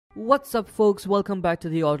What's up, folks? Welcome back to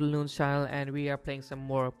the Auto Loons channel, and we are playing some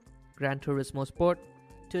more Gran Turismo Sport.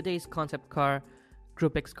 Today's concept car,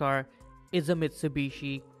 Gr.X car, is a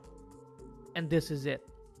Mitsubishi, and this is it.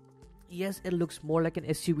 Yes, it looks more like an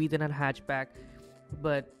SUV than a hatchback,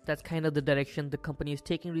 but that's kind of the direction the company is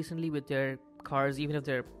taking recently with their cars, even if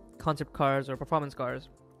they're concept cars or performance cars.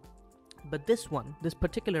 But this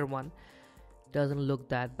particular one, doesn't look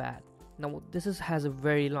that bad. Now, has a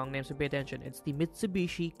very long name, so pay attention. It's the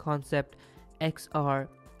Mitsubishi Concept XR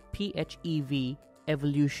PHEV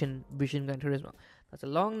Evolution Vision Gran Turismo. That's a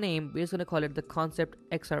long name. We're just going to call it the Concept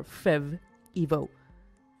XR PHEV Evo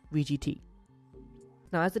VGT.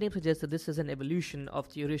 Now, as the name suggests, this is an evolution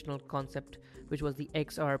of the original concept, which was the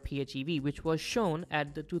XR PHEV, which was shown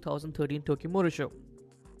at the 2013 Tokyo Motor Show.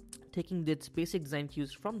 Taking its basic design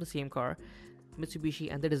cues from the same car,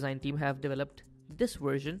 Mitsubishi and the design team have developed this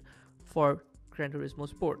version for Gran Turismo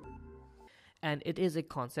Sport. And it is a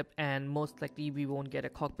concept, and most likely we won't get a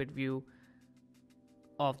cockpit view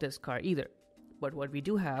of this car either. But what we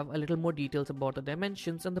do have a little more details about the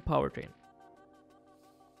dimensions and the powertrain.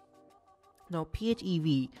 Now,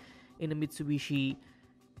 PHEV in a Mitsubishi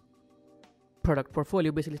product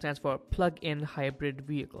portfolio basically stands for plug-in hybrid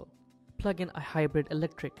vehicle. Plug-in hybrid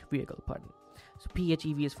electric vehicle, pardon. So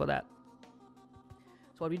PHEV is for that.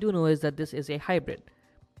 So what we do know is that this is a hybrid.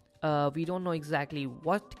 We don't know exactly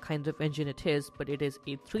what kind of engine it is, but it is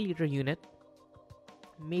a 3-liter unit,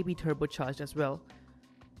 maybe turbocharged as well,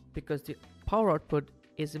 because the power output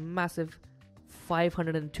is a massive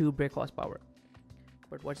 502 brake horsepower.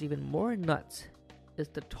 But what's even more nuts is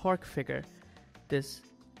the torque figure this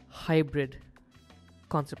hybrid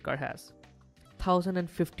concept car has.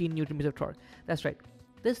 1015 newton meters of torque. That's right.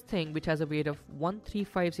 This thing, which has a weight of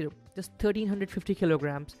 1350, just 1350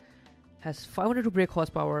 kilograms, has 502 brake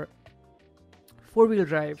horsepower, 4-wheel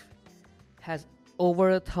drive, has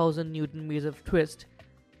over 1000 newton meters of twist,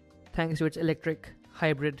 thanks to its electric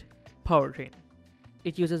hybrid powertrain.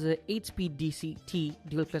 It uses a 8-speed DCT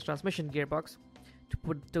dual-clutch transmission gearbox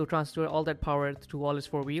to transfer all that power to all its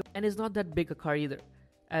 4 wheels, and is not that big a car either.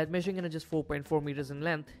 At measuring in at just 4.4 meters in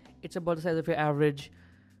length, it's about the size of your average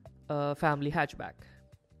family hatchback.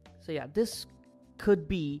 So yeah, this could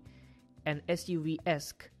be an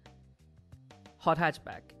SUV-esque hot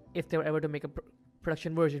hatchback if they were ever to make a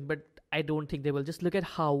production version, but I don't think they will. Just look at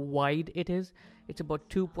how wide it is. It's about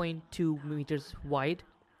 2.2 meters wide.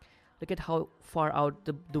 Look at how far out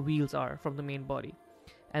the wheels are from the main body,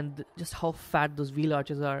 and just how fat those wheel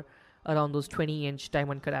arches are around those 20-inch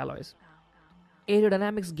diamond cut alloys.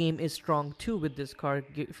 Aerodynamics game is strong too with this car.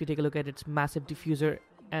 If you take a look at its massive diffuser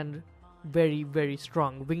and very, very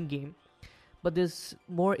strong wing game. But there's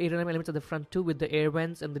more aerodynamic elements at the front too, with the air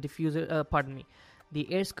vents and the diffuser,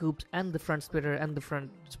 the air scoops and the front splitter and the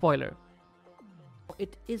front spoiler.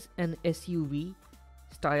 It is an SUV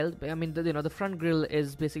styled. I mean, the front grille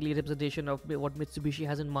is basically a representation of what Mitsubishi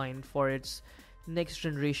has in mind for its next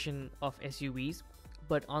generation of SUVs.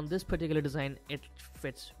 But on this particular design, it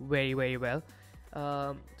fits very, very well.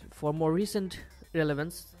 For more recent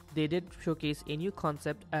relevance, they did showcase a new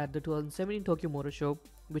concept at the 2017 Tokyo Motor Show,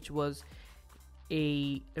 which was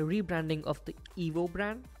a rebranding of the Evo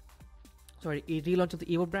brand. Sorry, a relaunch of the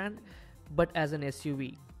Evo brand, but as an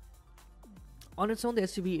SUV. On its own, the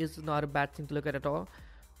SUV is not a bad thing to look at all,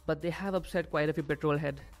 but they have upset quite a few petrol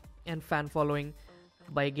head and fan following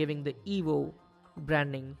by giving the Evo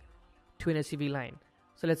branding to an SUV line.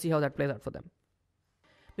 So let's see how that plays out for them.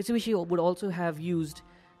 Mitsubishi would also have used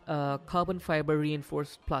carbon fiber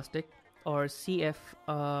reinforced plastic, or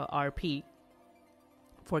CFRP,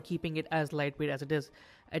 for keeping it as lightweight as it is.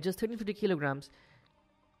 At just 1350 kilograms,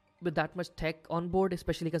 with that much tech on board,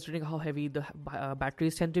 especially considering how heavy the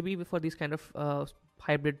batteries tend to be for these kind of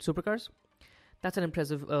hybrid supercars, that's an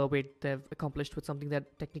impressive weight they've accomplished with something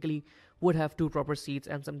that technically would have 2 proper seats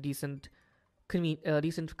and some decent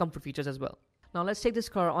comfort features as well. Now let's take this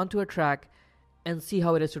car onto a track and see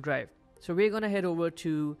how it is to drive. So we're going to head over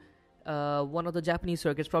to one of the Japanese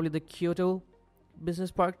circuits, probably the Kyoto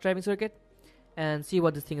Business Park driving circuit, and see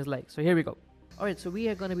what this thing is like. So here we go. Alright, so we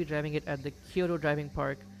are going to be driving it at the Kyoto Driving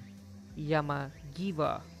Park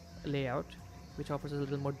Yamagiwa layout, which offers us a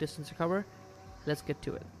little more distance to cover. Let's get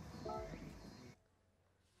to it.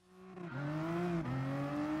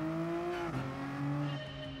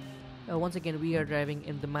 Once again, we are driving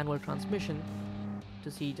in the manual transmission to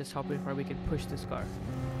see just how far we can push this car.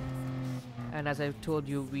 And as I've told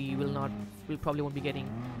you, we probably won't be getting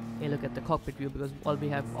a look at the cockpit view, because all we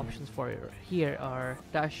have options for here are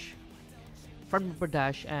dash, front bumper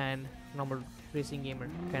dash, and normal racing gamer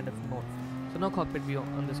kind of mode. So no cockpit view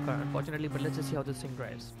on this car, unfortunately, but let's just see how this thing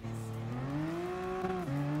drives.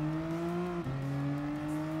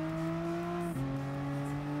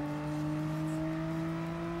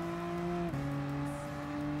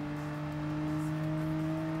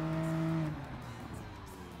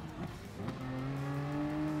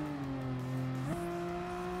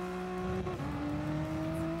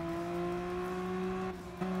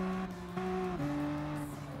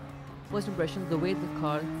 first impressions, the way the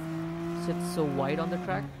car sits so wide on the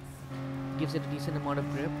track gives it a decent amount of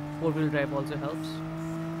grip. 4-wheel drive also helps.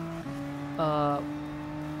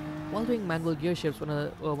 While doing manual gear shifts, one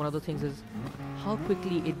of the things is how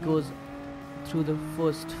quickly it goes through the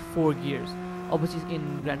first 4 gears. Obviously,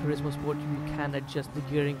 in Gran Turismo Sport, you can adjust the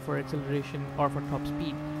gearing for acceleration or for top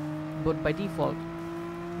speed, but by default,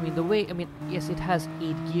 yes, it has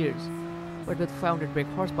 8 gears, but with 500 brake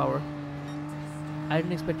horsepower, I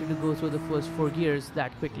didn't expect it to go through the first 4 gears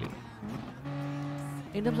that quickly.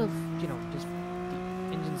 In terms of, just the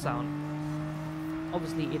engine sound,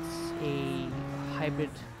 obviously it's a hybrid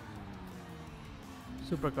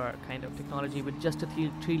supercar kind of technology with just a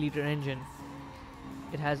 3-liter engine.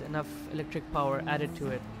 It has enough electric power added to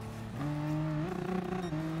it.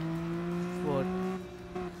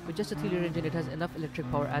 With just a 3-liter engine, it has enough electric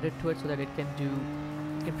power added to it so that it can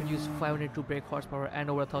produce 502 brake horsepower and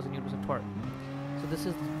over 1,000 newtons of torque. So this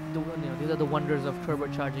is these are the wonders of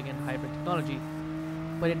turbocharging and hybrid technology.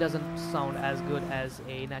 But it doesn't sound as good as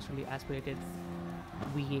a naturally aspirated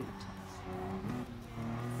V8.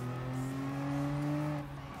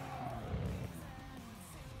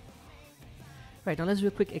 Right, now let's do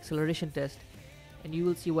a quick acceleration test, and you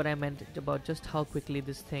will see what I meant about just how quickly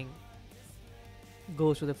this thing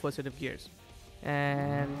goes through the first set of gears.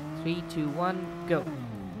 And 3, 2, 1, go.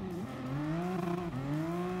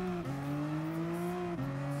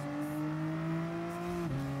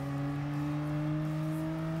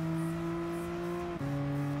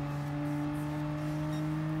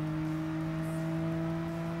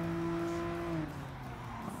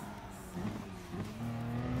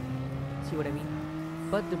 See what I mean?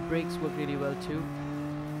 But the brakes work really well too,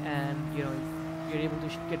 and you're able to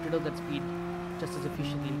get rid of that speed just as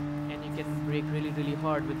efficiently, and you can brake really, really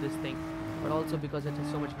hard with this thing. But also, because it has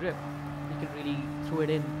so much grip, you can really throw it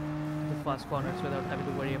in the fast corners without having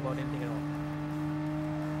to worry about anything at all.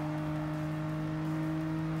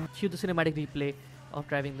 Cue the cinematic replay of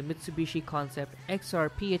driving the Mitsubishi Concept XR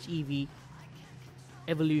PHEV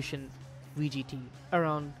Evolution VGT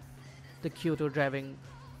around the Kyoto driving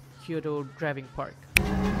park.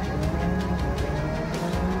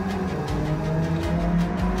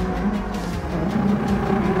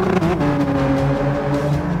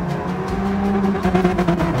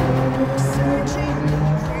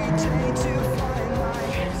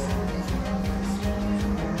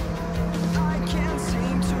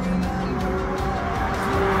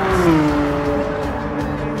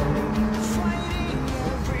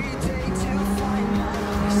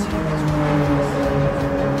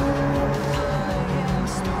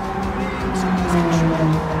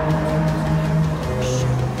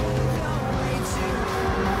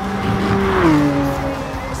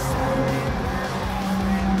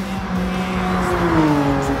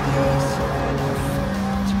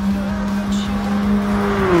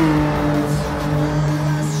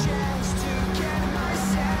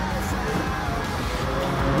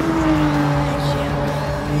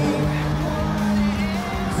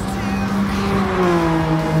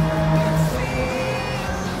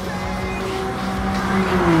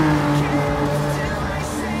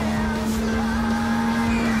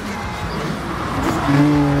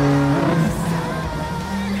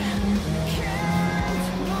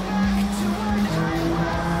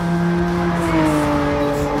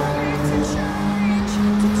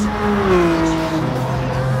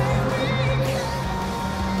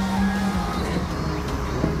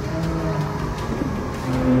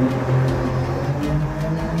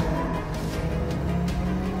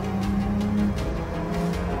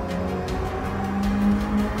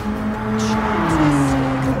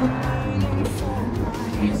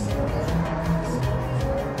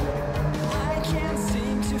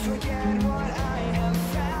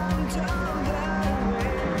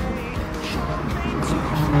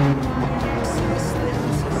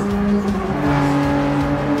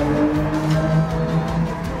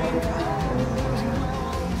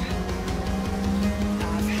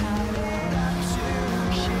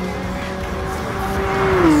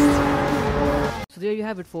 There you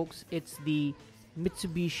have it, folks. It's the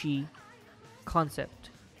Mitsubishi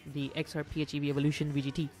Concept, the XR PHEV Evolution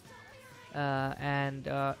VGT, and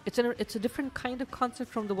it's a different kind of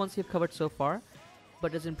concept from the ones we've covered so far,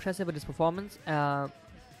 but it's impressive with its performance, and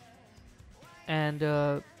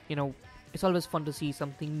it's always fun to see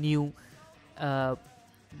something new,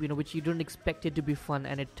 which you don't expect it to be fun,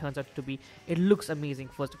 and it turns out to be. It looks amazing.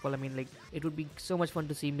 First of all, it would be so much fun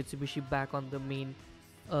to see Mitsubishi back on the main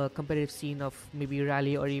competitive scene of maybe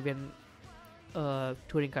rally or even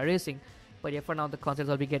touring car racing. But yeah, for now the concept's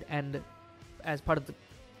all we get, and as part of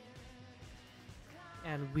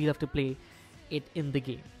and we love to play it in the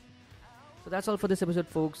game. So that's all for this episode,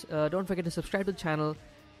 folks. Don't forget to subscribe to the channel,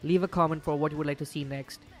 leave a comment for what you would like to see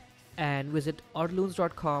next, and visit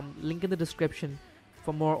autoloons.com, link in the description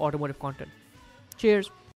for more automotive content. Cheers!